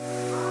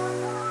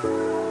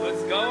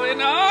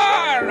going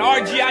on?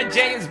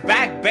 RGIJ is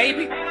back,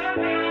 baby.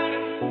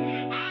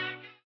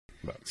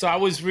 So I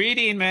was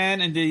reading, man,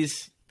 and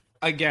these,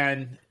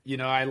 again, you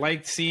know, I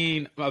like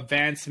seeing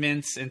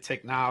advancements in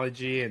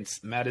technology and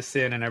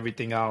medicine and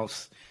everything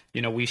else.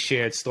 You know, we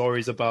shared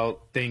stories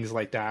about things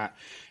like that.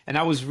 And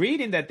I was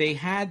reading that they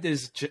had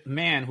this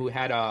man who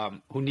had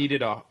who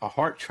needed a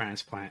heart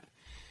transplant.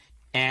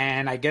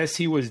 And I guess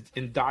he was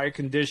in dire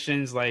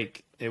conditions,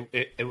 like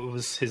it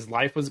was, his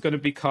life was going to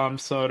become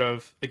sort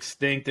of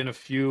extinct in a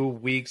few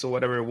weeks or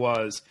whatever it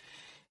was.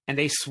 And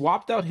they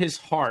swapped out his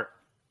heart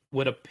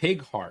with a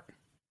pig heart.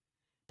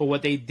 But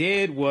what they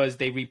did was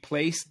they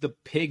replaced the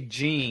pig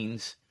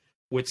genes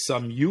with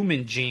some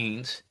human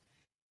genes,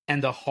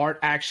 and the heart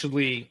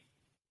actually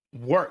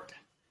worked.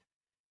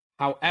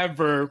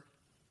 However,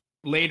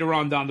 later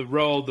on down the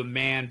road, the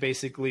man,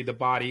 basically the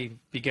body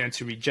began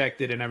to reject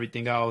it and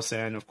everything else.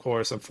 And of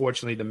course,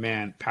 unfortunately, the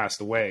man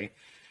passed away.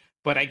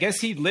 But I guess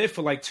he lived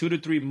for like 2 to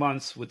 3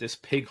 months with this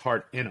pig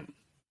heart in him,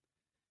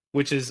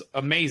 which is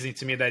amazing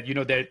to me that, you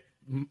know, that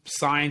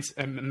science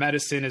and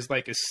medicine is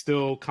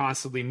still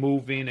constantly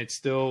moving. It's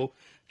still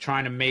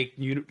trying to make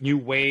new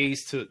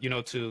ways to, you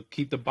know, to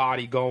keep the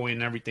body going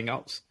and everything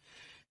else.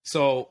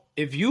 So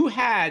if you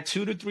had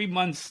 2 to 3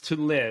 months to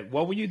live,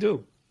 what would you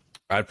do?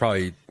 I'd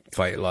probably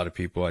fight a lot of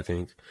people, I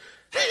think.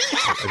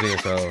 I think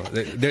so.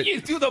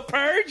 You do the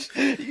purge?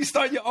 You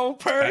start your own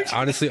purge?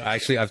 Honestly, I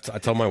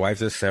told my wife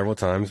this several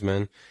times,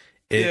 man.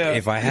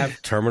 If I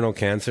have terminal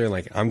cancer,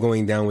 like I'm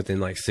going down within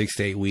like 6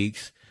 to 8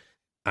 weeks,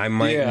 I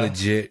might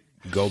legit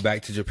go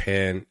back to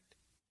Japan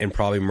and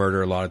probably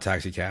murder a lot of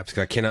taxi cabs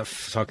because I cannot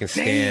fucking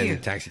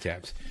stand taxi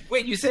cabs.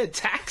 Wait, you said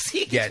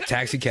taxi? Yeah,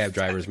 taxi cab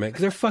drivers, man,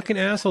 because they're fucking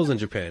assholes in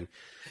Japan.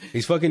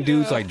 These fucking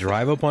dudes like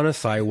drive up on a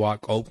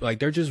sidewalk, like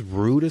they're just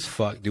rude as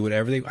fuck, do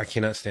whatever I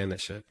cannot stand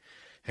that shit.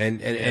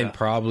 And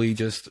probably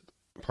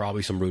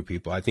some rude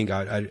people. I think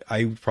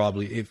I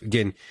probably,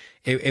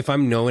 if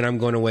I'm knowing I'm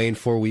going away in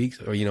 4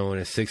 weeks or, you know, in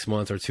a 6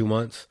 months or 2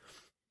 months,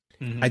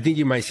 I think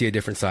you might see a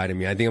different side of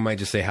me. I think I might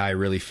just say how I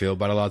really feel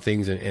about a lot of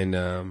things,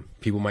 and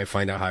people might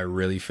find out how I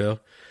really feel,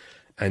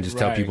 and just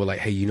tell people like,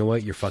 hey, you know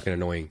what, you're fucking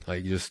annoying.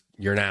 Like,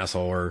 you're an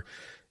asshole, or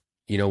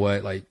you know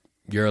what, like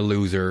you're a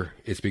loser.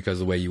 It's because of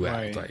the way you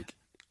act. Like,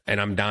 and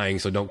I'm dying,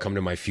 so don't come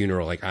to my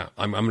funeral. Like,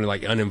 I'm gonna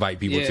like uninvite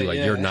people too. Like,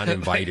 you're not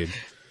invited.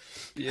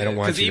 I don't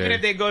want you. Because even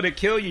if they go to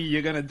kill you,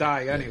 you're gonna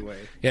die anyway.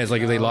 Yeah, it's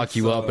like if they lock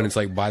you up, and it's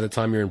like by the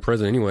time you're in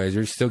prison, anyways,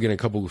 you're still getting a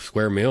couple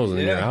square meals, and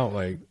then you're out.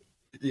 Like.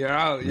 You're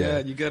out,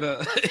 you get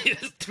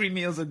 3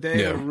 meals a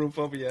day, and a roof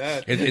over your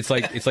head. It's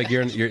like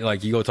you're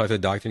like, you go talk to the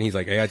doctor, and he's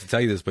like, hey, I have to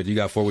tell you this, but you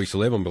got 4 weeks to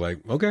live. I'm like,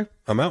 okay,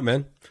 I'm out,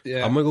 man.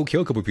 Yeah, I'm gonna go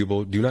kill a couple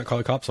people. Do not call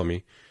the cops on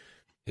me.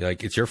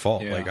 Like, it's your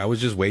fault. Like, I was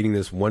just waiting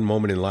this one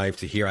moment in life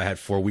to hear I had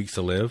 4 weeks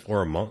to live,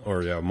 or a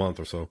month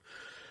or so.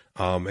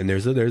 And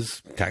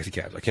there's taxi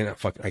cabs. I can't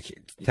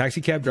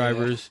taxi cab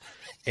drivers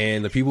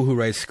and the people who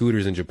ride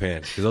scooters in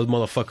Japan, because those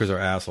motherfuckers are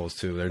assholes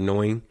too. They're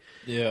annoying.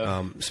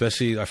 Yeah.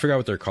 Especially, I forgot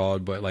what they're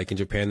called, but like in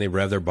Japan, they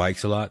rev their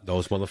bikes a lot.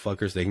 Those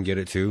motherfuckers, they can get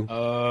it too.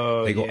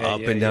 Oh, they go up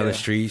and down the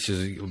streets,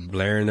 just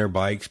blaring their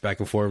bikes back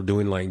and forth,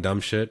 doing like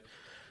dumb shit.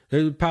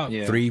 There's about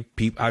 3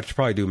 people. I'd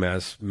probably do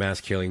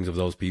mass killings of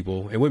those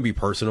people. It wouldn't be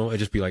personal. It'd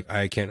just be like,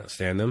 I can't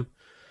stand them.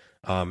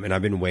 And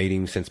I've been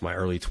waiting since my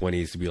early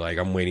 20s to be like,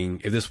 I'm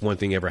waiting. If this one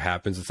thing ever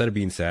happens, instead of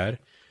being sad,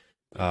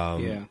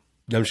 I'm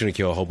just gonna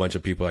kill a whole bunch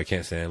of people I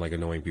can't stand, like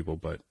annoying people.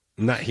 But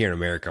I'm not here in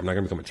America. I'm not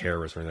gonna become a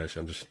terrorist or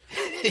anything. I'm just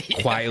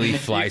quietly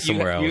fly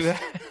somewhere else.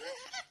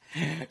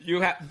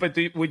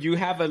 Would you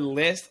have a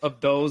list of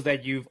those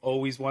that you've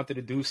always wanted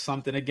to do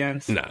something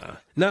against? Nah,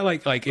 not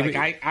like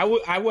I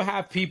would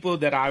have people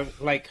that I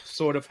like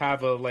sort of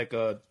have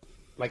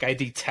I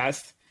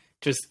detest.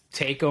 Just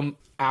take them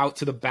out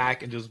to the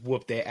back and just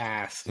whoop their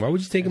ass. Why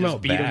would you take them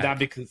out beat back? Them down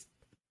because,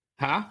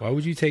 huh? Why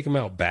would you take them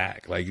out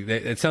back? Like,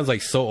 it sounds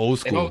like so old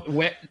school.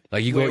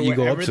 Like you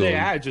go up to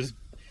them.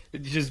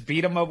 Just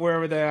beat them up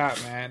wherever they're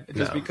at, man.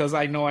 Just because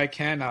I know I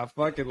cannot.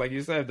 Fuck it. Like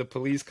you said, if the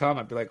police come,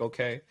 I'd be like,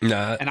 okay.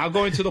 Nah. And I'll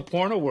go into the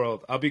porno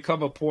world. I'll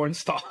become a porn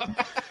star.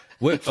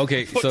 What?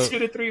 Okay, for 2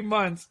 to 3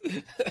 months.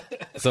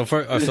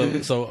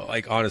 so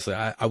like honestly,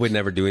 I would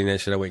never do any of that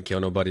shit. I wouldn't kill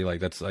nobody. Like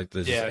that's like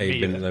this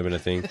been a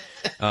thing.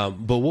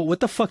 But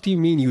what the fuck do you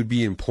mean you would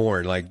be in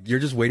porn? Like you're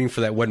just waiting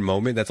for that one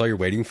moment. That's all you're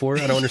waiting for.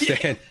 I don't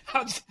understand.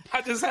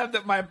 I just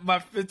have my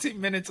 15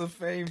 minutes of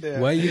fame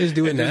there. Why don't you just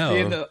do it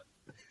now?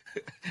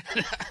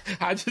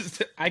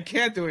 I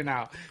can't do it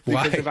now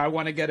because Why? if I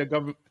want to get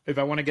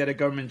a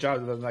government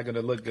job, that's not going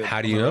to look good.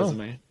 How do you know?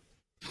 Resume.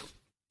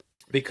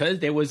 Because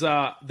there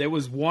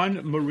was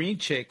one Marine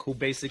chick who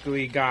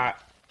basically got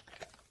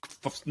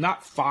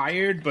not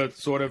fired, but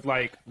sort of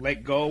like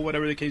let go,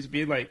 whatever the case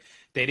be. Like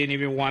they didn't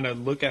even want to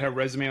look at her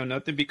resume or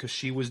nothing because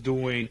she was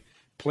doing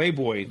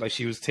Playboy, like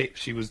she was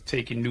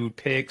taking nude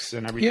pics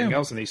and everything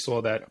else, and they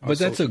saw that. But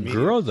that's a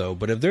girl though.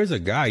 But if there's a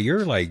guy,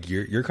 you're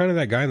kind of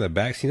that guy in the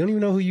back. You don't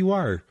even know who you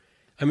are.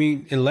 I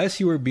mean, unless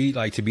you were to be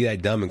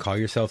that dumb and call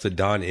yourself the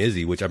Don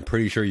Izzy, which I'm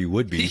pretty sure you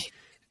would be.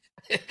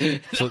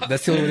 So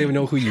that's the only way they would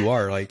know who you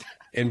are. Like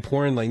in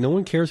porn, like no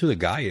one cares who the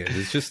guy is.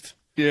 It's just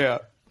Yeah.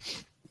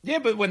 Yeah,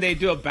 but when they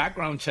do a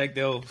background check,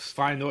 they'll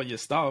find all your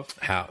stuff.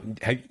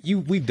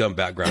 We've done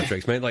background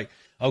checks, man. Like,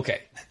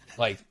 okay,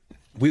 like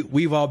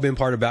we've all been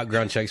part of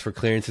background checks for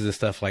clearances and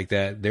stuff like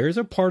that. There's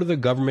a part of the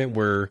government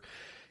where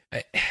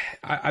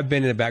I've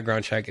been in a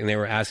background check and they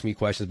were asking me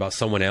questions about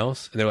someone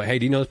else. And they're like, hey,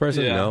 do you know this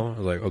person? Yeah. No. I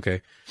was like,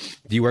 okay.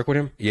 Do you work with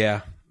him?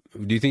 Yeah.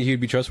 Do you think he'd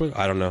be trustworthy?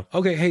 I don't know.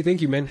 Okay. Hey,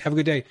 thank you, man. Have a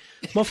good day.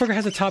 Motherfucker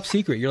has a top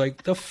secret. You're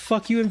like, the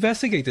fuck you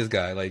investigate this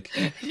guy? Like,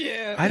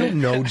 yeah. I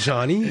don't know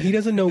Johnny. He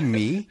doesn't know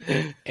me.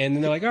 And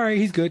then they're like, all right,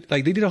 he's good.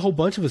 Like, they did a whole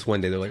bunch of us one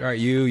day. They're like, all right,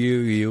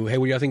 you. Hey,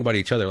 what do y'all think about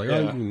each other? Like,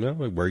 oh, you know,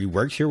 like, where he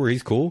works here, where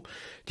he's cool.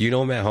 Do you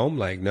know him at home?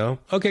 Like, no.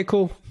 Okay,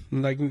 cool.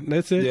 Like,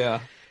 that's it. Yeah.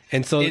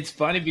 And so it's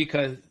funny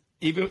because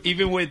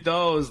even with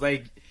those,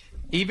 like,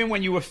 even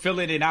when you were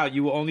filling it out,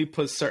 you will only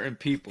put certain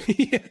people,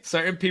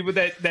 certain people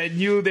that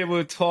knew they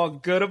would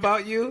talk good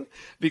about you,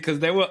 because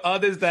there were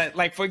others that,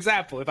 like, for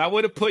example, if I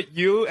would have put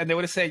you and they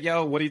would have said,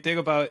 yo, what do you think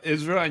about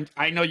Israel? And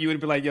I know you would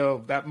be like,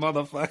 yo, that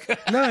motherfucker.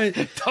 No,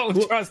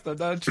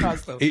 don't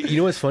trust them. You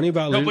know what's funny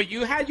about but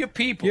you had your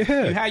people.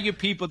 Yeah. You had your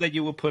people that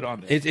you would put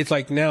on there. It's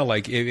like now,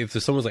 like, if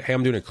someone's like, hey,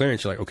 I'm doing a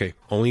clearance, you're like, okay,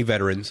 only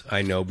veterans.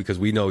 I know, because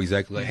we know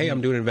exactly, like, hey,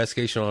 I'm doing an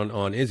investigation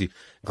on Izzy.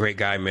 Great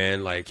guy,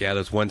 man. Like, yeah,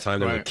 there's one time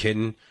they were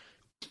kidding.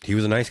 He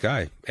was a nice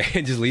guy,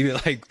 and just leave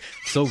it like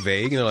so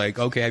vague. And they're like,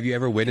 okay, have you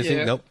ever witnessed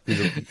it? Nope.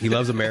 He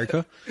loves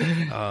America.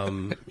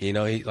 You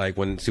know, he, like,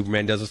 when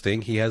Superman does his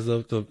thing, he has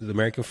the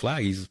American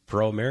flag. He's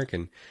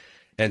pro-American.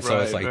 And so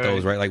it's like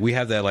those, right? Like, we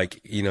have that, like,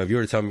 you know, if you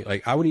were to tell me,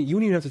 like, you wouldn't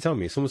even have to tell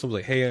me. Someone's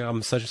like, hey,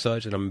 I'm such and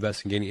such, and I'm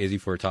investigating Izzy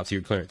for a top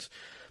secret clearance.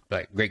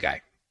 Like, great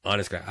guy,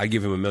 honest guy. I'd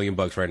give him $1 million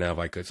right now if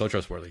I could. So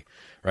trustworthy,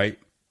 right?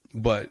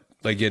 But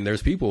like, again,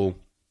 there's people,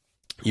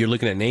 you're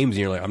looking at names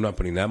and you're like, I'm not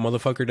putting that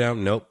motherfucker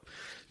down. Nope.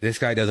 This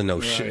guy doesn't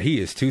know shit. He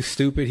is too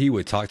stupid. He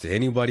would talk to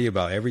anybody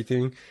about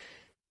everything.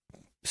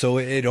 So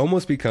it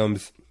almost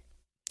becomes,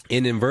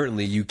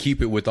 inadvertently, you keep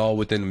it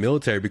within the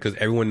military, because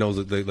everyone knows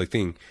the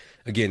thing.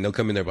 Again, they'll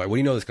come in there like, what do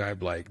you know this guy?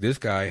 Like, this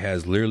guy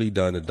has literally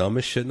done the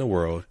dumbest shit in the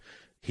world.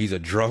 He's a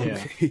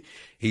drunk. Yeah.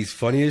 He's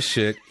funny as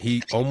shit.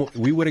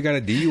 We would have got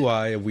a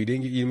DUI if we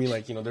didn't get, you know what I mean?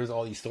 Like, you know, there's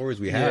all these stories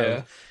we have.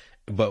 Yeah.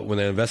 But when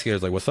the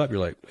investigator's like, what's up?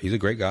 You're like, he's a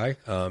great guy.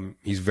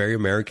 He's very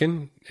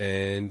American,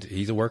 and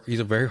he's a worker.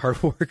 He's a very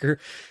hard worker.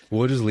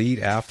 We'll just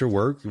leave after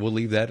work. We'll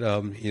leave that,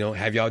 you know,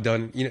 have y'all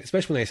done, you know,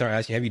 especially when they start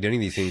asking, have you done any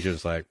of these things? You're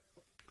just like,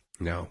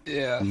 no.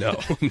 Yeah. No.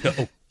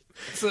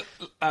 So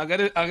I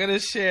gotta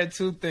share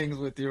two things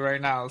with you right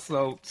now.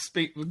 So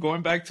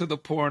going back to the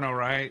porno,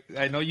 right?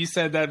 I know you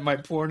said that my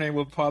porn name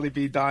would probably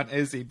be Don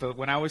Izzy, but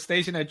when I was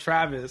stationed at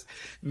Travis,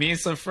 me and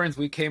some friends,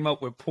 we came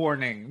up with porn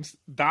names.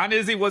 Don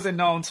Izzy wasn't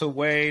known till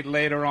way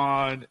later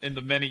on in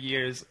the many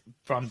years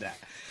from that.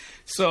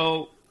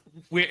 So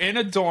we're in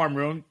a dorm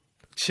room,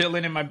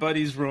 chilling in my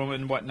buddy's room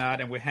and whatnot,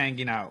 and we're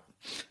hanging out.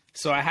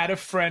 So I had a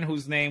friend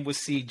whose name was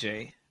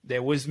CJ.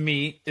 There was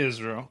me,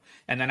 Israel,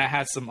 and then I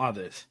had some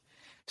others.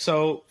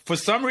 So for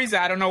some reason,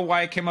 I don't know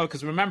why it came up,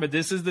 because remember,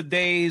 this is the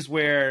days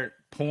where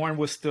porn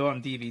was still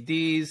on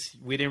DVDs.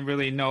 We didn't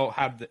really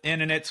have the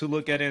internet to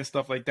look at it and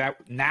stuff like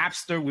that.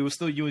 Napster, we were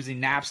still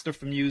using Napster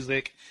for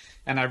music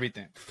and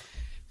everything.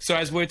 So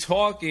as we're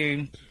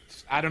talking,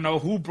 I don't know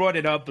who brought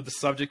it up, but the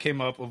subject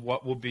came up of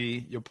what will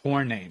be your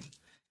porn name.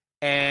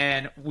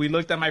 And we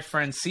looked at my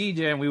friend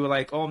CJ and we were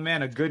like, oh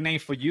man, a good name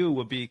for you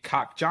would be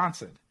Cock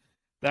Johnson.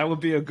 That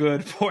would be a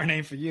good porn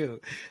name for you.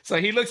 So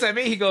he looks at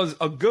me, he goes,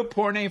 a good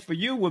porn name for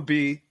you would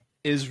be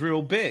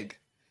Israel Big.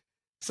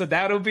 So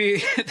that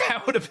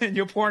would have been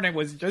your porn name,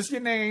 was just your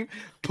name,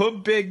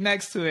 put Big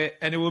next to it,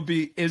 and it would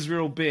be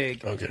Israel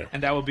Big. Okay.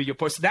 And that would be your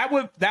porn. So that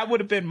would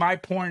have been my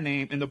porn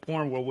name in the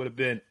porn world, would have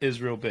been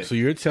Israel Big. So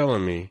you're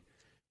telling me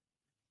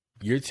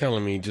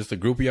just a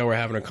group of y'all were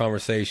having a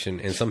conversation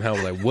and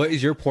somehow like, what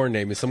is your porn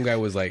name? And some guy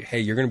was like, hey,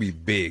 you're going to be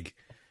big.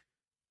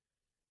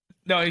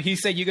 No, he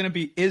said you're gonna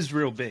be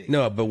Israel Big.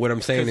 No, but what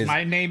I'm saying is,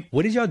 my name.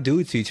 What did y'all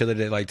do to each other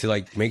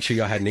to make sure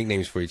y'all had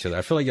nicknames for each other?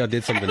 I feel like y'all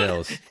did something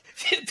else.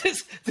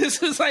 This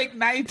was like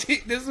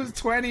 19. This was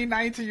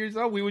 19 years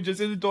old. We were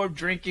just in the dorm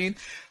drinking.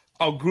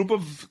 A group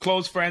of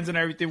close friends and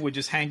everything were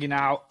just hanging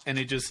out, and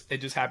it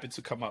just happened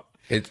to come up.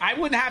 I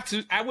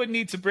would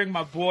need to bring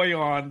my boy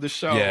on the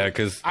show. Yeah,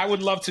 because I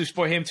would love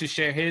for him to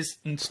share his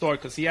story,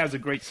 because he has a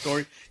great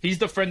story. He's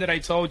the friend that I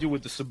told you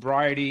with the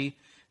sobriety,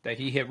 that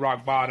he hit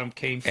rock bottom,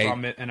 came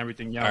from it, and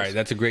everything else. All right,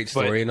 that's a great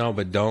story and all,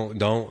 but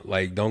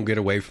don't get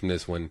away from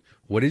this one.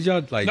 What did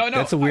y'all like? No,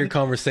 that's a weird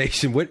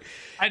conversation. What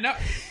I know.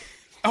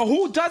 Oh,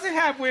 who doesn't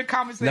have weird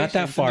conversations? Not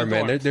that far,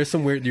 man. There's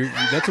some weird.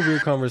 That's a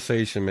weird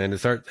conversation, man. To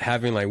start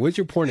having like, what's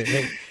your porn name?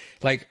 Hey,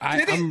 like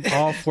I'm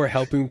all for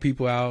helping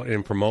people out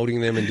and promoting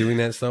them and doing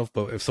that stuff.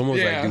 But if someone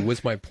was like, dude,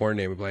 what's my porn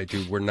name? I'd be like,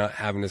 dude, we're not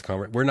having this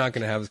conversation. We're not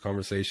going to have this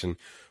conversation.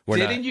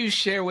 Didn't you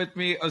share with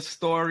me a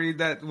story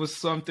that was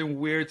something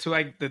weird too?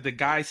 Like the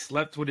guy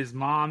slept with his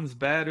mom's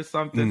bed or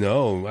something?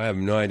 No, I have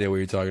no idea what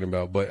you're talking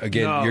about. But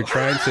again, you're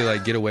trying to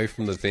like get away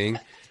from the thing.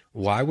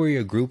 Why were you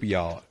a group of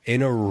y'all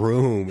in a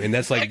room? And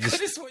that's like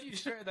just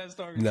shared that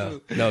story No,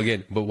 too. no,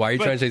 again, but why are you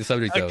trying to change the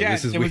subject though? Again,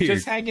 This is it weird. was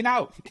just hanging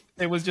out.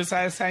 It was just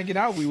us hanging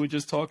out. We were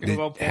just talking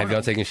about porn. Have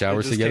y'all taken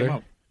showers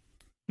together?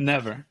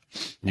 Never.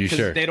 You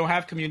sure? They don't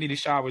have community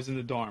showers in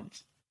the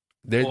dorms.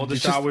 All the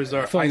Just, showers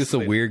are I feel like it's a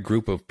isolated. weird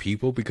group of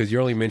people because you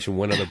only mentioned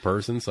one other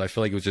person, so I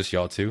feel like it was just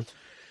y'all two.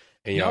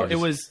 And y'all No, were it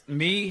just- was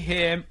me,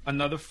 him,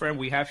 another friend.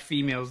 We have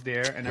females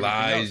there, and everything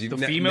lies. else. The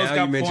Now females you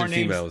got mentioned porn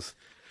names. females.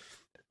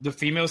 The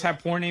females have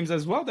porn names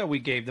as well that we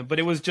gave them, but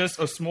it was just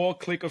a small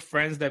clique of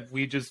friends that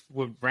we just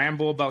would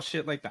ramble about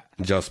shit like that.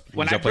 Just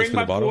When y'all I play bring for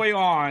my the bottle. boy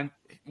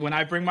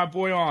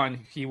on,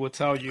 he will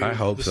tell you I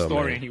hope the so,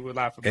 story, man. and he would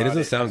laugh about it. It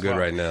doesn't sound as good well.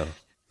 right now.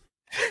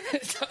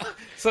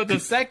 So the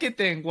second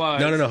thing was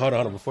No. Hold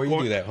on. Before you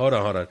do that, hold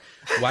on.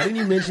 Why didn't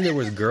you mention there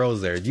was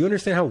girls there? Do you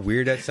understand how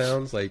weird that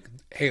sounds? Like,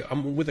 hey,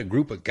 I'm with a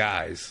group of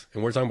guys,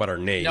 and we're talking about our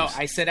names. No,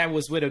 I said I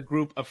was with a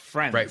group of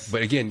friends. Right,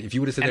 but again, if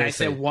you would have said And that, I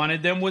said one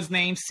of them was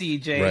named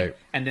CJ, Right.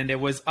 and then there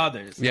was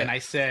others. Yeah. And I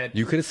said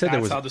you could have said there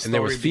that's was, how the and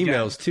there was story began.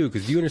 females too,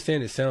 because you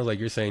understand. It sounds like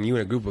you're saying you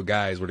and a group of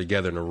guys were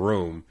together in a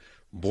room,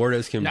 bored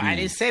as can No, be. I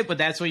didn't say, but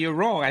that's where you're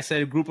wrong. I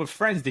said a group of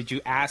friends. Did you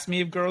ask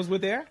me if girls were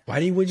there?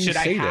 Why wouldn't you Should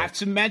I say have that?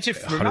 to mention?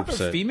 Remember,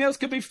 100%. females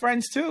could be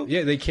friends too.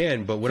 Yeah, they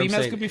can, but what Females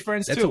I'm saying, could be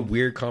friends, that's too. a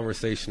weird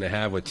conversation to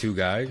have with two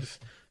guys.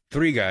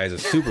 3 guys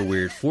is super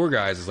weird. 4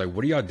 guys is like,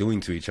 what are y'all doing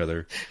to each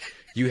other?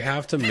 You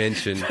have to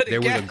mention But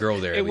there was again, a girl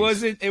there. It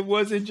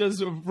wasn't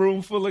just a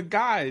room full of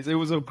guys. It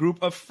was a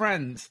group of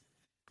friends.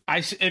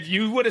 If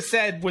you would have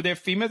said were there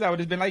females, I would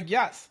have been like,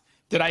 yes.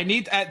 Did I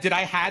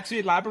had to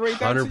elaborate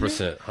that?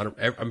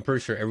 100%. I'm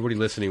pretty sure everybody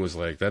listening was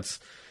like,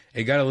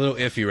 it got a little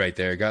iffy right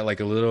there. It got like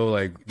a little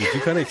like, did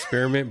you kind of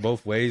experiment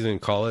both ways in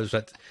college?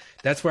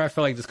 That's where I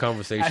felt like this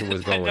conversation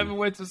was going. I never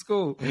went to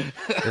school.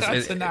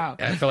 So now.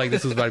 I felt like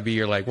this was about to be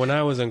your like, when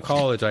I was in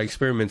college, I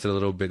experimented a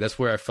little bit. That's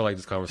where I felt like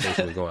this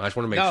conversation was going. I just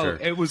want to make sure.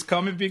 It was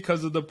coming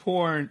because of the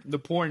porn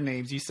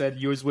names. You said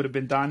yours would have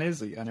been Don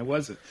Izzy, and it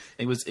wasn't.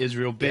 It was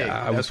Israel Big.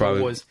 Yeah, That's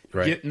what was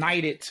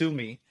knighted to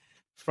me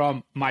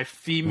from my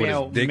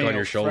female. With his dick male on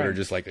your shoulder, friend.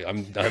 just like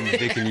I'm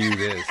dicking you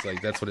this.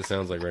 Like that's what it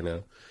sounds like right now.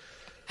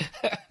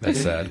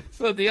 That's sad.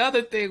 So the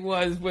other thing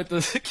was with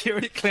the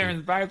security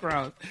clearance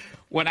background.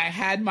 When I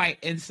had my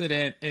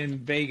incident in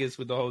Vegas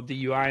with the whole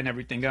DUI and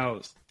everything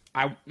else,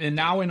 and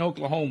now in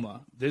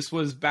Oklahoma, this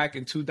was back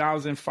in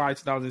 2005,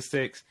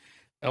 2006,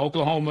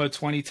 Oklahoma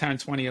 2010,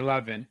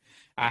 2011,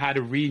 I had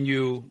to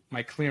renew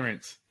my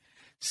clearance.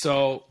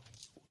 So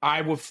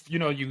I would,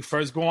 you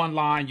first go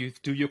online, you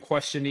do your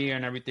questionnaire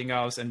and everything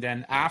else. And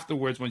then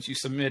afterwards, once you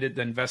submit it,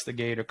 the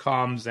investigator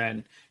comes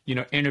and,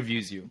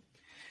 interviews you.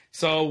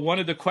 So one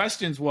of the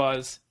questions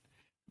was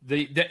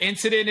the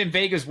incident in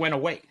Vegas went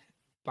away.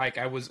 Like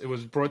it was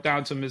brought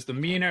down to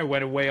misdemeanor,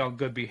 went away on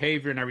good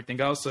behavior and everything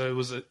else. So it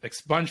was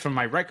expunged from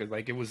my record.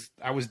 Like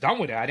I was done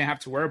with it. I didn't have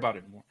to worry about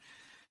it anymore.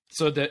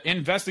 So the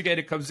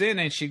investigator comes in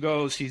and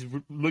she's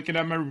looking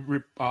at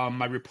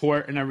my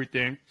report and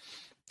everything.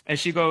 And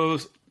she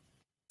goes,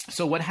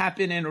 so what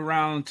happened in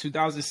around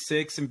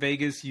 2006 in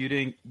Vegas? You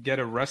didn't get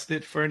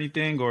arrested for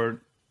anything or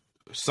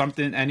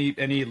something? Any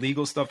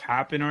illegal stuff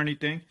happened or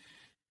anything?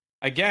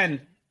 Again,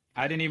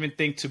 I didn't even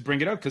think to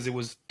bring it up because it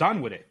was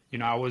done with it.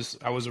 I was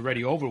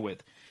already over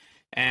with.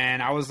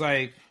 And I was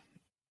like,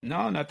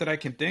 no, not that I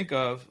can think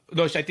of.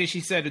 No, I think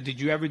she said,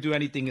 did you ever do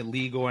anything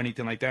illegal or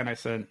anything like that? And I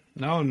said,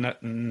 no, not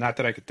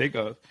that I could think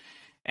of.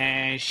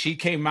 And she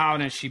came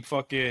out and she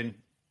fucking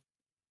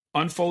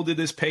unfolded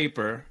this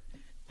paper.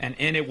 And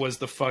in it was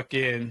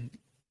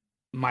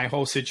my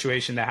whole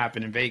situation that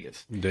happened in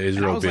Vegas. The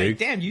Israel I was Big? like,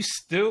 damn, you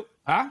still,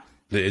 huh?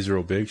 The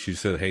Israel Big? She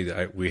said,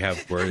 hey, we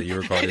have word that you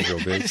were called Israel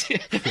Big.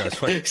 That's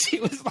funny. She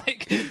was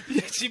like,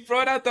 she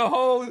brought out the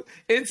whole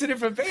incident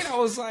from Vegas. I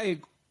was like,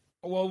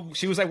 well,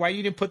 she was like, why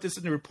you didn't put this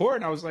in the report?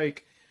 And I was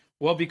like,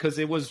 well, because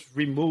it was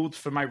removed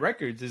from my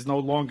records. It's no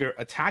longer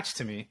attached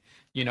to me.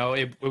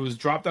 It was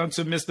dropped down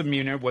to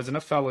misdemeanor, wasn't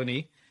a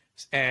felony.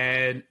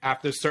 And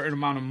after a certain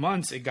amount of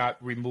months, it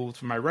got removed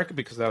from my record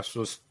because that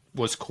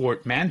was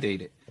court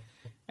mandated.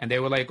 And they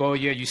were like, oh,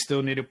 yeah, you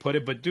still need to put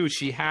it. But, dude,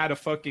 she had a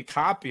fucking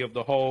copy of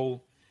the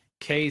whole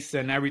case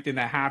and everything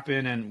that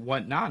happened and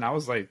whatnot. And I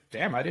was like,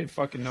 damn, I didn't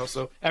fucking know.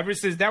 So ever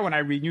since that, when I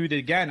renewed it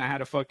again, I had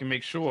to fucking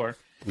make sure.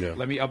 Yeah.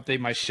 Let me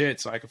update my shit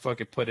so I could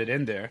fucking put it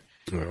in there.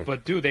 Yeah.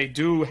 But, dude, they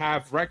do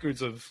have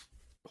records of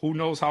who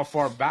knows how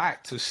far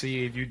back to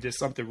see if you did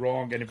something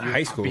wrong and if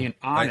you're being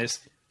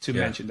honest to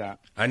mention that.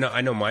 I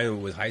know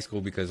mine was high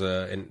school because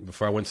and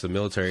before I went to the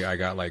military, I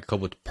got like a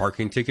couple of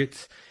parking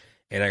tickets.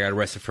 And I got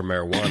arrested for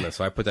marijuana,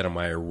 so I put that on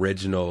my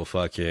original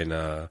fucking,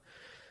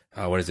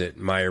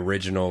 my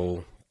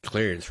original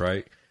clearance,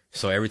 right?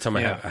 So every time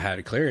I had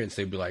a clearance,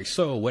 they'd be like,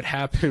 so what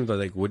happened?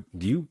 Like, what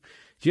do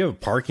you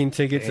have parking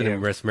tickets and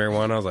arrest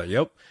marijuana? I was like,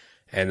 yep.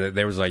 And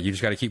they was like, you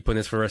just got to keep putting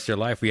this for the rest of your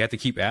life. We have to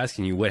keep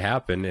asking you what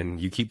happened,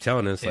 and you keep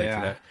telling us like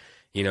that.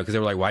 Because they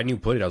were like, why didn't you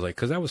put it? I was like,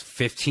 because that was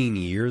 15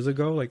 years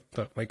ago. Like,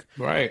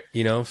 right.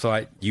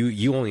 So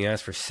you only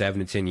asked for 7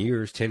 to 10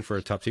 years, 10 for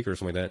a top secret or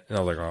something like that. And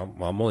I was like,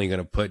 I'm only going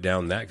to put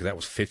down that because that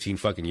was 15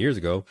 fucking years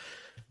ago.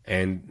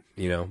 And,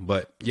 you know,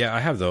 but yeah, I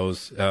have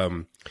those.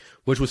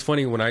 Which was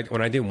funny when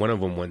I did one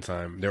of them one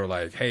time. They were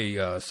like, "Hey,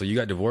 so you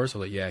got divorced?" I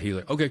was like, "Yeah." He's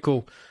like, "Okay,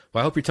 cool.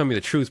 Well, I hope you tell me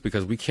the truth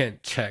because we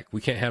can't check.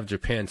 We can't have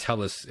Japan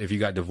tell us if you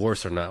got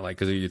divorced or not, like,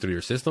 because you're through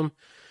your system."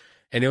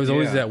 And it was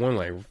always that one,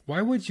 like,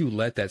 why would you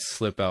let that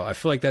slip out? I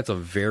feel like that's a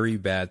very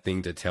bad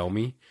thing to tell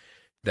me,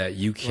 that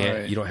you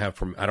can't, you don't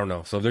have, I don't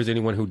know. So if there's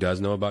anyone who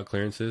does know about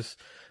clearances,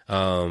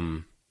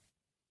 then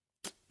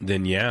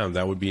yeah,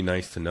 that would be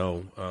nice to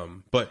know.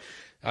 But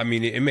I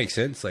mean, it makes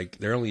sense. Like,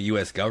 they're only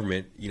U.S.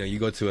 government. You know, you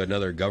go to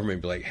another government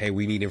and be like, hey,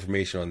 we need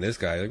information on this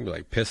guy. They're gonna be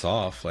like, piss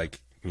off. Like,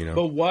 you know.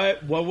 But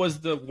what was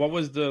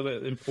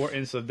the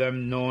importance of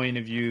them knowing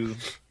if you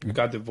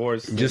got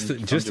divorced? Just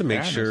to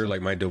make sure,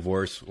 like, my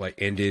divorce like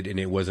ended and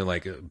it wasn't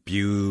like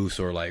abuse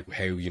or like,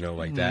 hey, you know,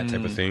 like that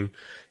type of thing.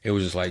 It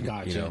was just like,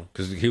 you know,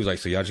 because he was like,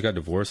 so y'all just got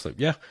divorced? Like,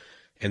 yeah.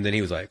 And then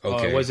he was like,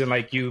 okay. It wasn't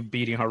like you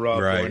beating her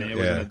up, right? Or it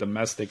wasn't a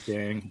domestic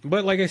thing.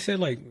 But like I said,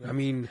 like, I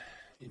mean,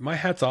 my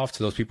hat's off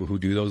to those people who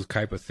do those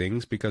type of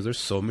things because there's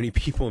so many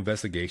people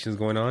investigations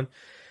going on.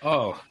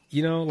 Oh,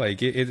 you know,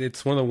 like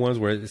it's one of the ones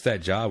where it's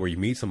that job where you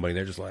meet somebody and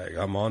they're just like,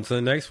 I'm on to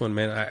the next one,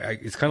 man.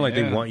 It's kind of like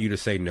they want you to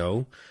say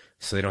no,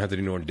 so they don't have to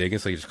do no more digging.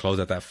 So you just close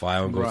out that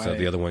file and go to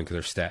the other one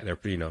because they're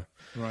you know,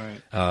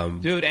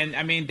 dude. And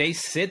I mean, they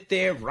sit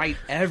there, write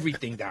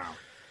everything down.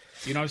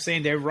 You know what I'm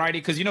saying? They're writing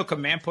because, you know,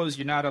 command posts,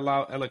 you're not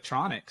allowed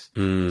electronics.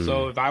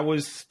 So if I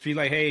was feel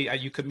like, hey,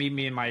 you could meet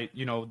me in my,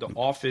 you know, the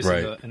office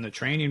in the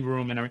training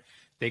room and everything,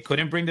 they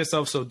couldn't bring this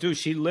up. So, dude,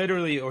 he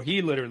literally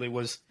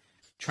was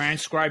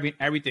transcribing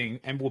everything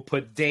and will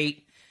put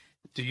date.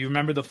 Do you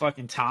remember the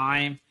fucking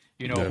time?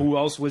 You know, who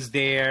else was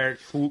there?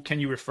 Who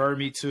can you refer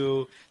me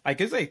to? Like,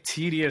 it's a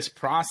tedious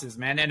process,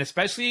 man. And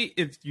especially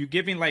if you're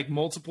giving like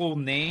multiple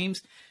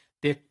names,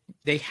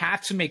 they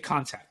have to make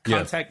contact.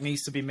 Contact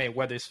needs to be made,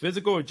 whether it's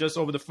physical or just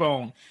over the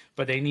phone.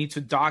 But they need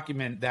to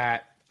document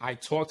that I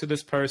talked to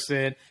this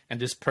person and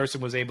this person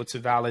was able to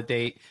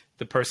validate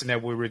the person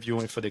that we're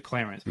reviewing for the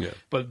clearance.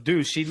 But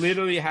dude, she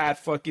literally had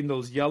fucking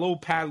those yellow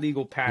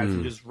legal pads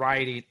and just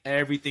writing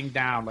everything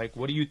down. Like,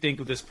 what do you think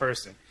of this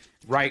person?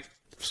 Write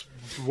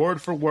word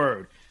for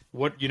word.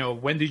 What, you know,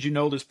 when did you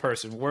know this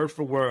person? Word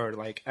for word.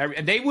 Like,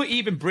 and they would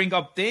even bring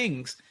up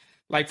things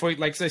like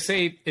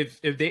say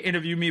if they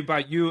interview me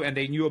about you and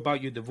they knew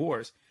about your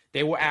divorce,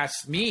 they will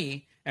ask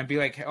me and be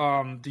like,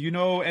 do you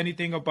know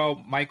anything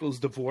about Michael's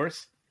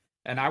divorce?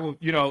 And I would,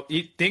 you know,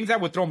 things that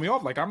would throw me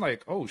off. Like, I'm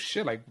like, oh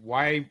shit, like,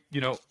 why,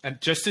 you know,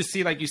 and just to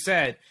see, like you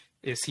said,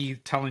 is he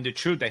telling the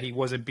truth that he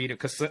wasn't beaten?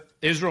 Because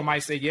Israel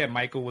might say, yeah,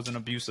 Michael was an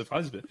abusive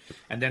husband.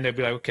 And then they'd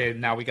be like, okay,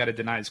 now we got to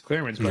deny his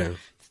clearance. But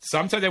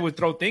sometimes they would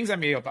throw things at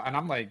me. And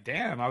I'm like,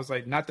 damn, I was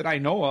like, not that I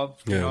know of.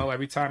 You know,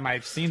 every time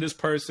I've seen this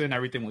person,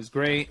 everything was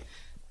great.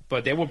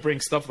 But they will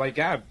bring stuff like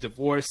that,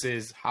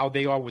 divorces, how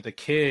they are with the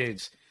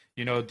kids.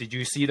 You know, did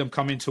you see them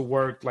coming to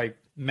work like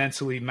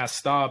mentally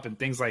messed up and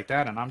things like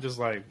that? And I'm just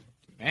like,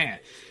 man.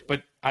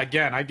 But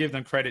again, I give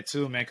them credit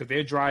too, man, because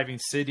they're driving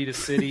city to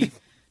city,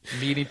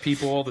 meeting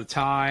people all the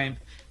time,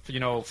 you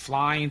know,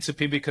 flying to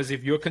people. Because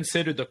if you're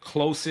considered the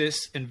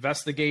closest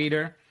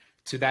investigator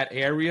to that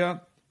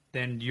area,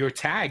 then you're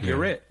tagged.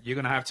 You're it. You're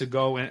going to have to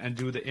go and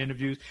do the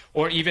interviews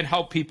or even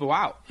help people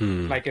out.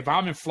 Like if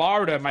I'm in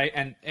Florida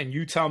and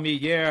you tell me,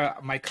 yeah,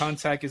 my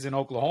contact is in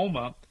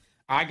Oklahoma,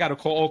 I got to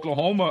call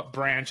Oklahoma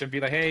branch and be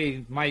like,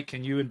 hey, Mike,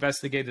 can you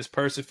investigate this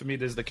person for me?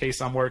 This is the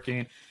case I'm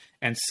working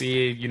and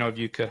see, you know, if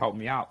you could help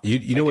me out.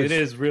 You know, it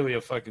is really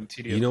a fucking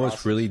tedious You know process.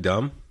 What's really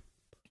dumb?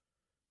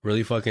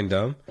 Really fucking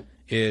dumb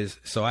is,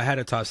 so I had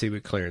a top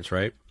secret clearance,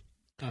 right?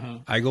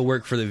 I go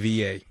work for the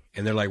VA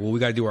and they're like, well, we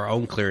got to do our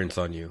own clearance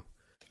on you.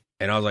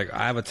 And I was like,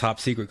 I have a top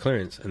secret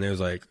clearance. And they was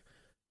like,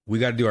 we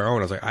got to do our own.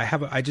 I was like,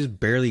 I just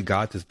barely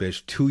got this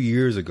bitch 2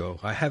 years ago.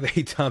 I have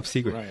a top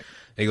secret. And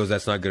he goes,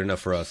 that's not good enough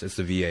for us. It's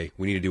the VA.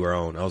 We need to do our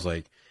own. I was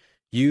like,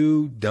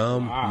 you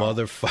dumb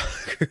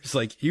motherfuckers.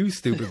 Like, you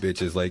stupid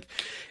bitches. Like,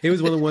 it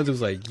was one of the ones that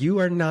was like, you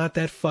are not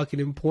that fucking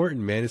important,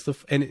 man. It's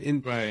and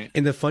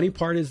the funny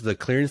part is the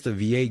clearance the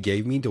VA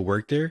gave me to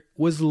work there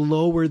was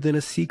lower than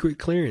a secret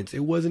clearance.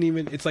 It wasn't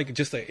even, it's like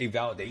just a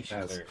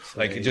validation clearance.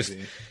 Like, it just,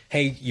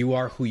 hey, you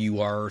are who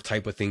you are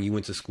type of thing. You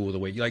went to school the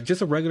way you, like,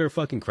 just a regular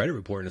fucking credit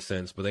report in a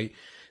sense. But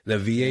the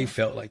VA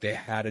felt like they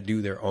had to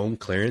do their own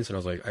clearance. And I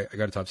was like, I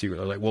got a top secret.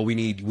 I was like, well, we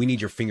need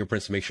your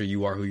fingerprints to make sure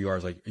you are who you are. I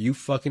was like, are you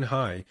fucking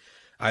high?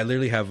 I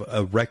literally have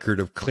a record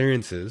of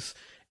clearances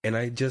and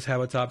I just have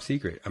a top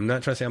secret. I'm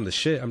not trying to say I'm the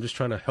shit. I'm just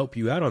trying to help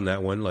you out on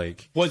that one.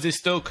 Like, was it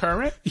still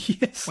current?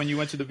 Yes. When you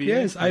went to the VA?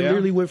 Yes. I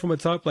literally went from a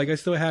top, like I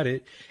still had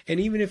it. And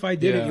even if I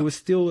didn't, it was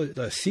still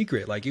a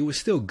secret. Like, it was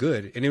still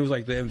good. And it was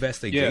like the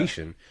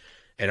investigation.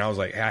 And I was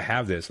like, hey, I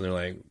have this. And they're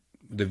like,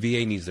 the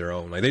VA needs their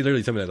own. Like, they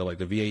literally tell me that. They're like,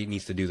 the VA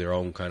needs to do their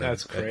own kind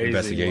of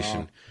investigation.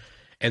 Wow.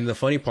 And the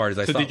funny part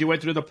is, did you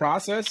went through the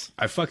process?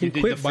 I fucking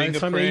quit by the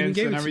time they even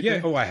gave it to me.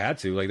 Yeah. Oh, I had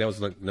to. Like, that was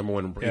like number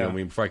one, you know,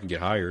 before I can get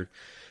hired.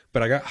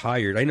 But I got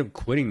hired. I ended up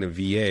quitting the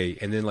VA.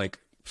 And then like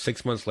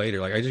 6 months later,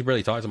 like, I just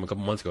barely talked to them a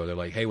couple months ago. They're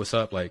like, hey, what's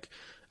up? Like,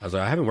 I was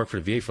like, I haven't worked for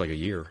the VA for like a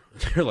year.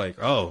 They're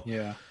like, oh.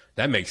 Yeah.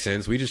 that makes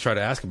sense. We just tried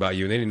to ask about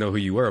you, and they didn't know who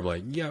you were. I'm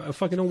like, yeah, I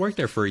fucking don't work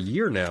there for a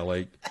year now.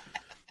 Like,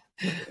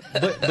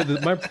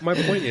 my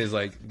point is,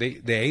 like,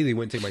 they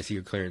wouldn't take my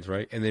secret clearance,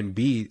 right? And then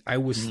B, I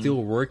was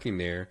still working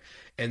there,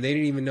 and they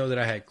didn't even know that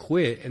I had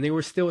quit, and they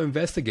were still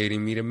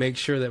investigating me to make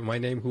sure that my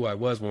name, who I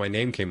was when my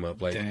name came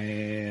up. Like,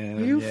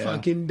 damn, you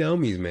fucking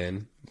dummies,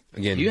 man.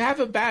 Again, you have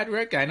a bad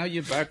record. I know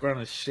your background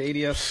is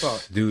shady as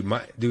fuck, dude.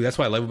 That's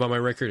what I love about my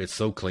record. It's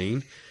so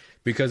clean,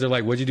 because they're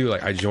like, "What'd you do?"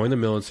 Like, I joined the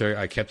military.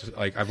 I kept,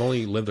 like, I've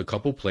only lived a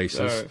couple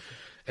places,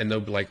 and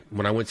they'll be like,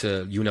 when I went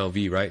to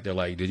UNLV, right? They're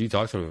like, "Did you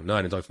talk to them?" No,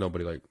 I didn't talk to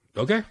nobody. Like,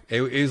 okay,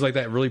 it was like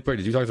that really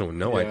pretty. Did you talk to them?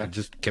 No, I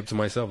just kept to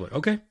myself. Like,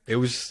 okay, it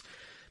was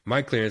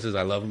my clearances.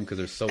 I love them because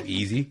they're so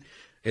easy.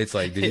 It's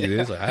like, did you do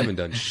this? Like, I haven't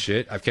done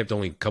shit. I've kept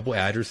only a couple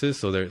addresses,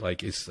 so they're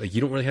like, it's like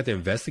you don't really have to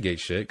investigate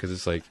shit, because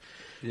it's like,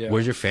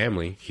 where's your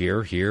family?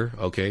 Here,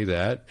 okay,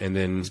 that, and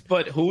then.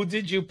 But who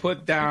did you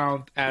put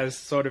down as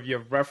sort of your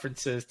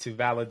references to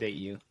validate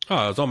you?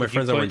 Oh, it's all my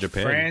friends that were in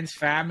Japan. Friends,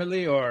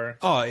 family, or?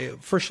 Oh,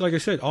 for sure. Like I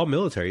said, all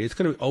military. It's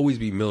gonna always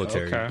be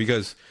military,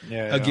 because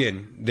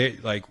again, they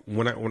like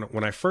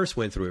when I first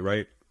went through it,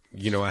 right?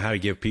 You know, I had to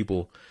give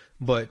people,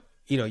 but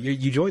you know,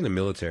 you join the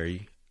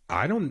military.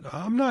 I'm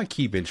not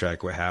keeping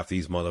track with half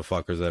these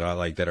motherfuckers that I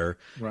like that are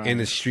in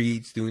the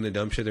streets doing the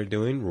dumb shit they're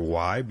doing.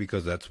 Why?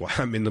 Because that's why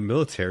I'm in the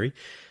military.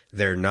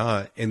 They're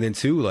not. And then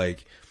too,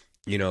 like,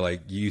 you know,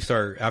 like you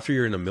start, after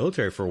you're in the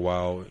military for a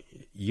while,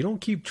 you don't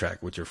keep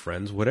track with your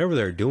friends, whatever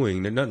they're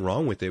doing. There's nothing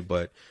wrong with it.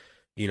 But,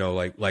 you know,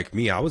 like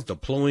me, I was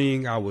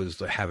deploying, I was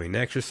having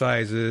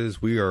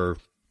exercises. We are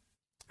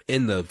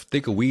in the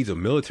thick of weeds of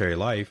military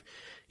life.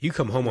 You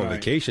come home on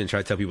vacation,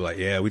 try to tell people like,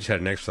 yeah, we just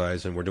had an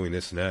exercise and we're doing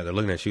this and that. They're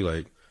looking at you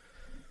like,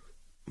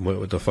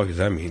 what the fuck does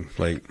that mean?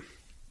 Like,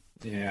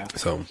 yeah.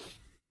 So,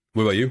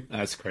 what about you?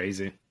 That's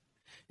crazy.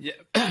 Yeah.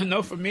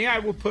 No, for me, I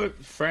would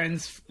put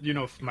friends, you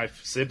know, my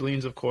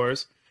siblings, of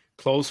course,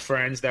 close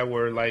friends that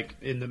were like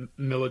in the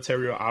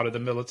military or out of the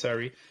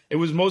military. It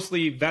was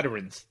mostly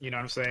veterans, you know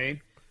what I'm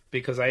saying?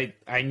 Because I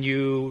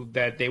knew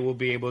that they will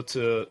be able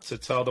to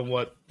tell them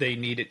what they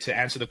needed to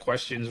answer the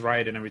questions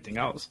right and everything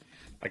else.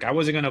 Like, I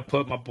wasn't going to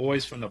put my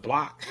boys from the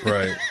block.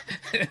 Right.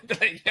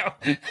 Like, yo,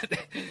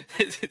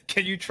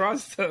 can you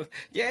trust them?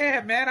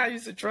 Yeah, man, I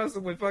used to trust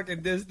them with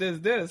fucking this.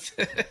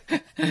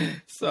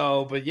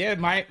 So, but yeah,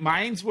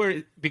 mine's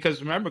were,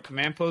 because remember,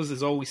 command post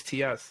is always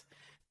TS.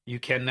 You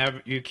can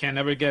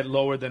never get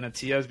lower than a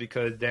TS,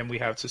 because then we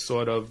have to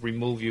sort of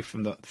remove you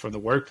from the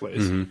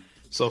workplace. Mm-hmm.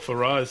 So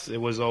for us,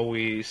 it was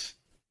always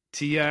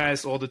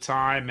TS all the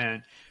time,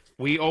 and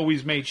we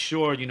always made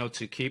sure, you know,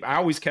 I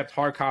always kept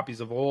hard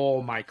copies of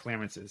all my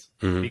clearances,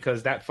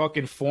 because that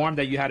fucking form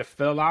that you had to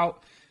fill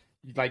out,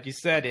 like you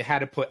said, it had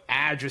to put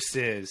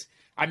addresses.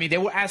 I mean, they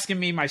were asking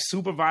me my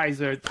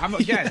supervisor. I'm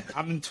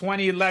in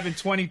 2011,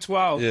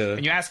 2012,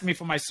 and you're asking me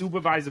for my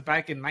supervisor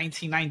back in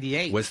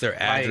 1998. What's their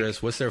address?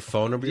 Like, what's their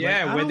phone number?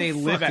 Yeah, where they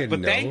live at.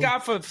 But thank God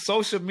for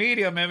social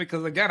media, man,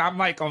 because again, I'm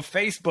like on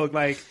Facebook,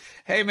 like,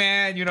 hey,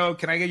 man, you know,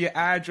 can I get your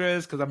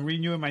address? Because I'm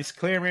renewing my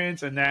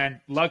clearance. And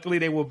then luckily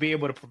they will be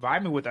able to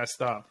provide me with that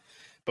stuff.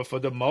 But for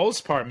the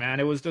most part, man,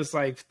 it was just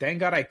like, thank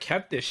God I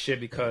kept this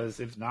shit, because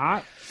if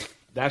not,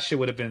 that shit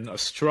would have been a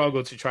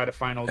struggle to try to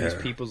find all these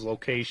people's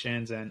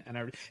locations and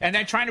everything. And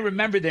then trying to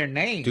remember their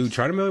names. Dude,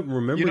 trying to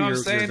remember you know what I'm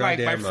saying? Like,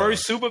 my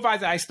first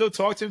supervisor, I still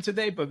talk to him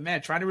today, but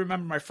man, trying to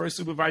remember my first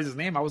supervisor's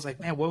name, I was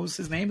like, man, what was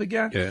his name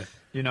again? Yeah.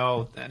 You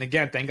know, and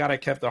again, thank God I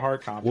kept the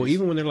hard copies. Well,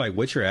 even when they're like,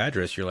 what's your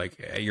address? You're like,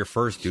 at your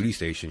first duty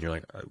station. You're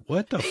like,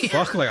 what the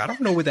fuck? Like, I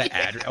don't know what that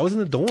address. I was in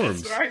the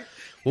dorms. That's right.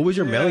 What was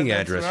your mailing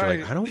address? Right.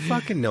 You're like, I don't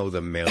fucking know the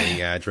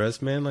mailing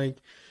address, man. Like,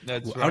 I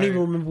don't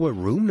even remember what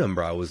room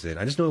number I was in.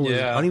 I just know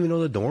I don't even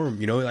know the dorm.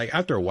 You know, like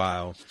after a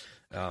while.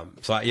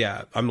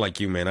 I'm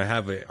like you, man. I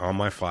have it on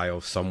my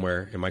file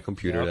somewhere in my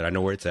computer that I know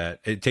where it's at.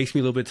 It takes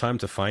me a little bit of time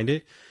to find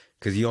it,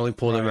 because you only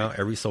pull them out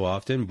every so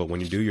often. But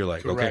when you do, you're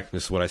like, okay,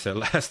 this is what I said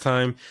last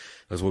time.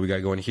 That's what we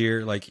got going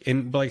here. Like,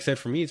 but like I said,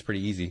 for me, it's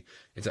pretty easy.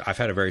 I've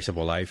had a very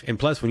simple life. And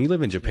plus, when you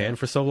live in Japan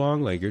for so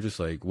long, like, you're just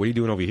like, what are you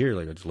doing over here?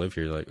 Like, I just live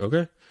here. Like,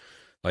 okay.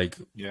 Like,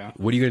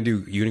 what are you going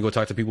to do? You going to go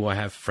talk to people? I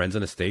have friends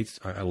in the States.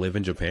 I live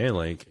in Japan.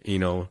 Like, you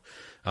know,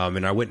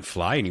 and I wouldn't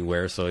fly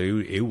anywhere. So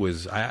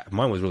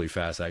mine was really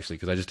fast, actually,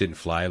 because I just didn't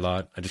fly a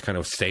lot. I just kind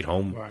of stayed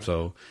home. Right.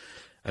 So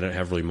I don't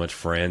have really much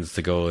friends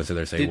to go and sit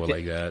there saying,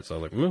 like that. So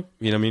I'm like, you know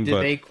what I mean?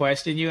 Did they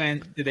question you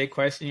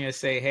and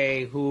say,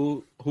 hey,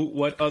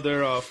 what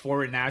other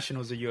foreign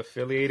nationals are you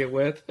affiliated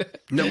with?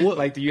 No,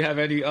 like, do you have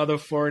any other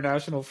foreign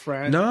national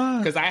friends? No,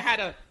 because I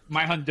had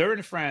my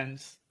Honduran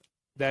friends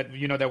that,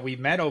 you know, that we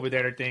met over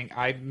there.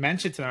 I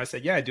mentioned to them, I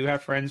said, yeah, I do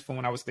have friends from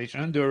when I was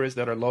stationed in Honduras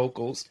that are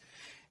locals.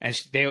 And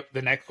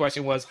the next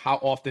question was, how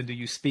often do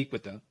you speak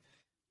with them?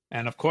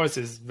 And of course,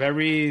 it's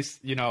very,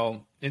 you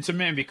know,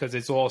 intermittent, because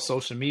it's all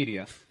social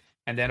media.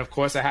 And then, of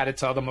course, I had to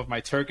tell them of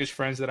my Turkish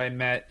friends that I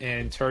met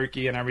in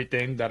Turkey and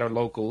everything that are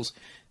locals.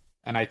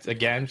 And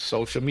again,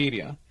 social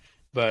media.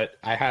 But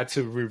I had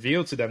to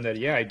reveal to them that,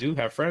 yeah, I do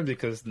have friends,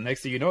 because the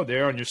next thing you know,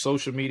 they're on your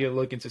social media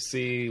looking to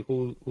see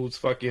who's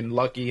fucking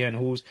lucky and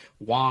who's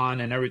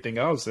won and everything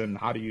else. And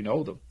how do you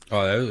know them?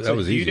 Oh, that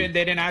was easy.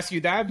 They didn't ask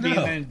you that?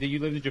 No. Did you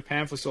live in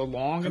Japan for so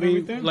long and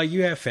everything? Like,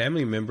 you have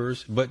family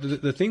members. But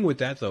the thing with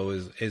that, though,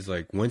 is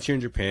like, once you're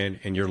in Japan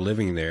and you're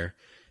living there,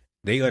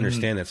 they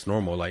understand that's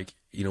normal. Like,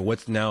 you know,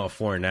 what's now a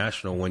foreign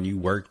national, when you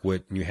work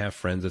with and you have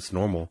friends, that's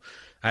normal.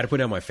 I had to put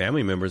down my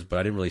family members, but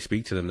I didn't really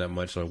speak to them that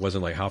much. So it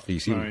wasn't like, how often do you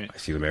see them? I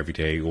see them every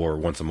day or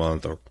once a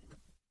month or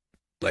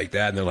like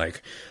that. And they're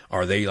like,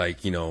 are they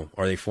like, you know,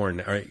 are they foreign?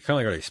 Are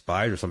they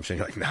spies or some shit?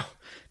 You're like,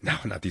 no,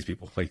 not these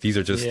people. Like, these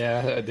are just,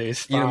 they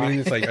spy. You know what I mean?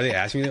 It's like, are they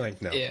asking me? They're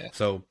like, no. Yeah.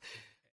 So